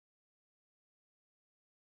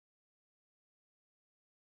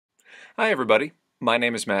Hi, everybody. My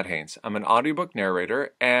name is Matt Haynes. I'm an audiobook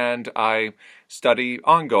narrator, and I study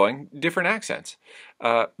ongoing different accents.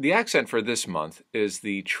 The accent for this month is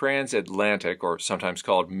the Transatlantic, or sometimes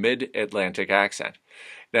called Mid-Atlantic accent.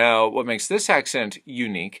 Now, what makes this accent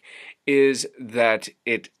unique is that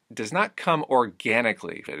it does not come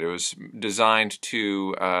organically. It was designed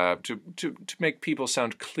to make people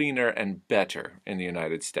sound cleaner and better in the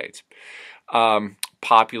United States.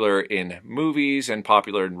 Popular in movies and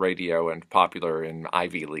popular in radio and popular in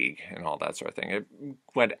Ivy League and all that sort of thing. It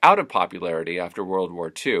went out of popularity after World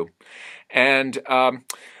War II. And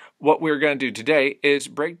what we're going to do today is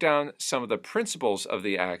break down some of the principles of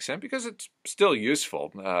the accent because it's still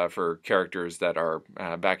useful for characters that are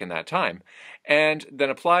back in that time, and then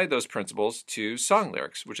apply those principles to song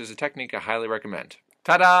lyrics, which is a technique I highly recommend.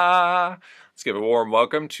 Ta-da! Let's give a warm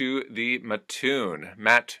welcome to the Mattoon,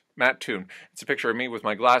 Matt Toon. It's a picture of me with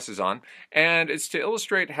my glasses on, and it's to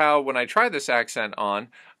illustrate how when I try this accent on,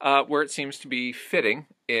 where it seems to be fitting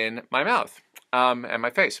in my mouth and my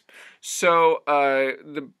face. So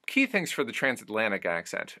the key things for the transatlantic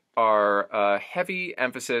accent are heavy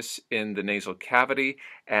emphasis in the nasal cavity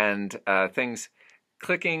and things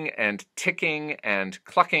clicking and ticking and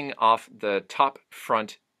clucking off the top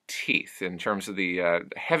front teeth in terms of the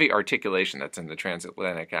heavy articulation that's in the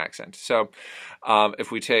transatlantic accent. So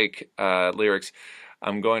if we take lyrics,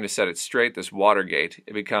 I'm going to set it straight, this Watergate,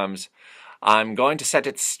 it becomes, I'm going to set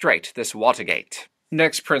it straight, this Watergate.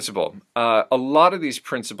 Next principle. A lot of these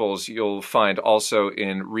principles you'll find also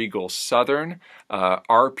in Regal Southern,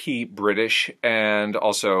 RP British, and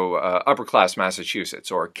also upper class Massachusetts,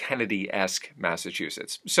 or Kennedy-esque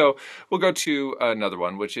Massachusetts. So we'll go to another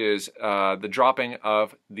one, which is the dropping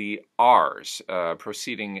of the R's,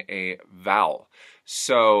 preceding a vowel.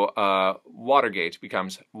 So Watergate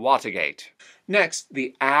becomes Watergate. Next,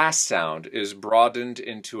 the ah sound is broadened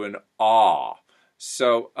into an ah.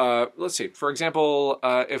 So let's see, for example,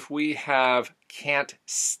 if we have can't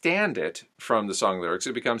stand it from the song lyrics,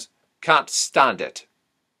 it becomes can't stand it.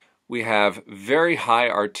 We have very high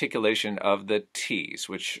articulation of the T's,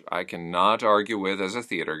 which I cannot argue with as a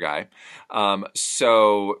theater guy.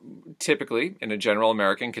 So typically, in a general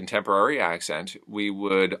American contemporary accent, we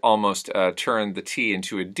would almost turn the T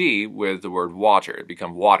into a D with the word water. It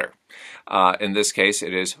becomes water. In this case,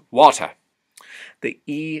 it is water. The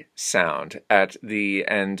E sound at the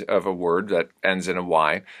end of a word that ends in a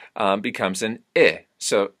Y becomes an I.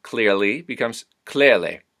 So clearly becomes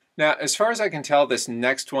clearly. Now, as far as I can tell, this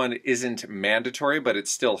next one isn't mandatory, but it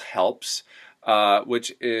still helps,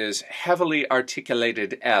 which is heavily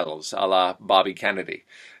articulated L's a la Bobby Kennedy.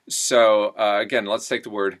 So again, let's take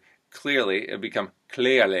the word clearly. It'll become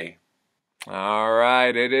clearly. All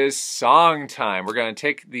right, it is song time. We're going to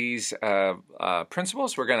take these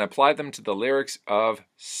principles, we're going to apply them to the lyrics of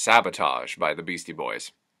Sabotage by the Beastie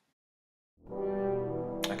Boys.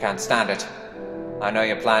 I can't stand it. I know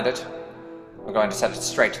you planned it. We're going to set it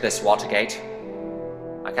straight to this Watergate.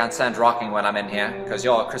 I can't stand rocking when I'm in here, because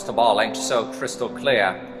your crystal ball ain't so crystal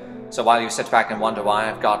clear. So while you sit back and wonder why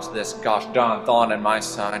I've got this gosh darn thorn in my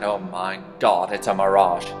side, oh my God, it's a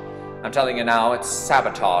mirage. I'm telling you now, it's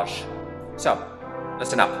sabotage. So,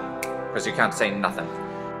 listen up, because you can't say nothing.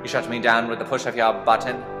 You shut me down with the push of your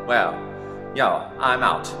button? Well, yo, I'm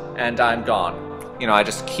out, and I'm gone. You know, I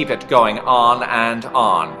just keep it going on and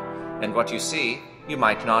on. And what you see, you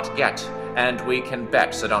might not get. And we can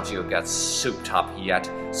bet, so don't you get souped up yet,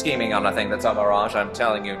 scheming on a thing that's a mirage. I'm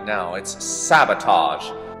telling you now, it's sabotage.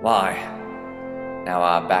 Why? Now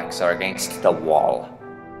our backs are against the wall.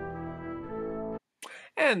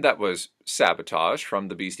 And that was Sabotage from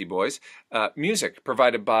the Beastie Boys. Music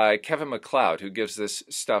provided by Kevin MacLeod, who gives this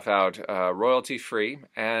stuff out royalty-free.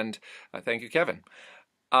 And thank you, Kevin.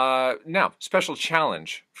 Now, special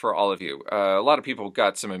challenge for all of you. A lot of people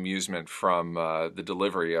got some amusement from the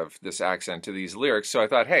delivery of this accent to these lyrics. So I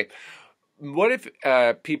thought, hey, what if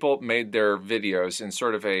people made their videos in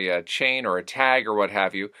sort of a chain or a tag or what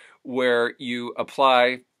have you, where you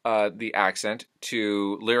apply the accent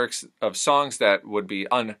to lyrics of songs that would be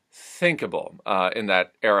unthinkable in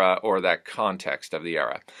that era or that context of the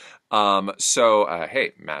era.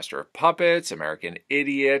 Hey, Master of Puppets, American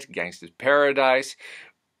Idiot, Gangsta's Paradise,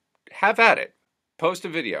 have at it. Post a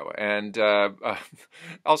video, and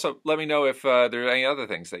also let me know if there are any other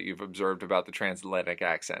things that you've observed about the transatlantic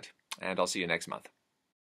accent. And I'll see you next month.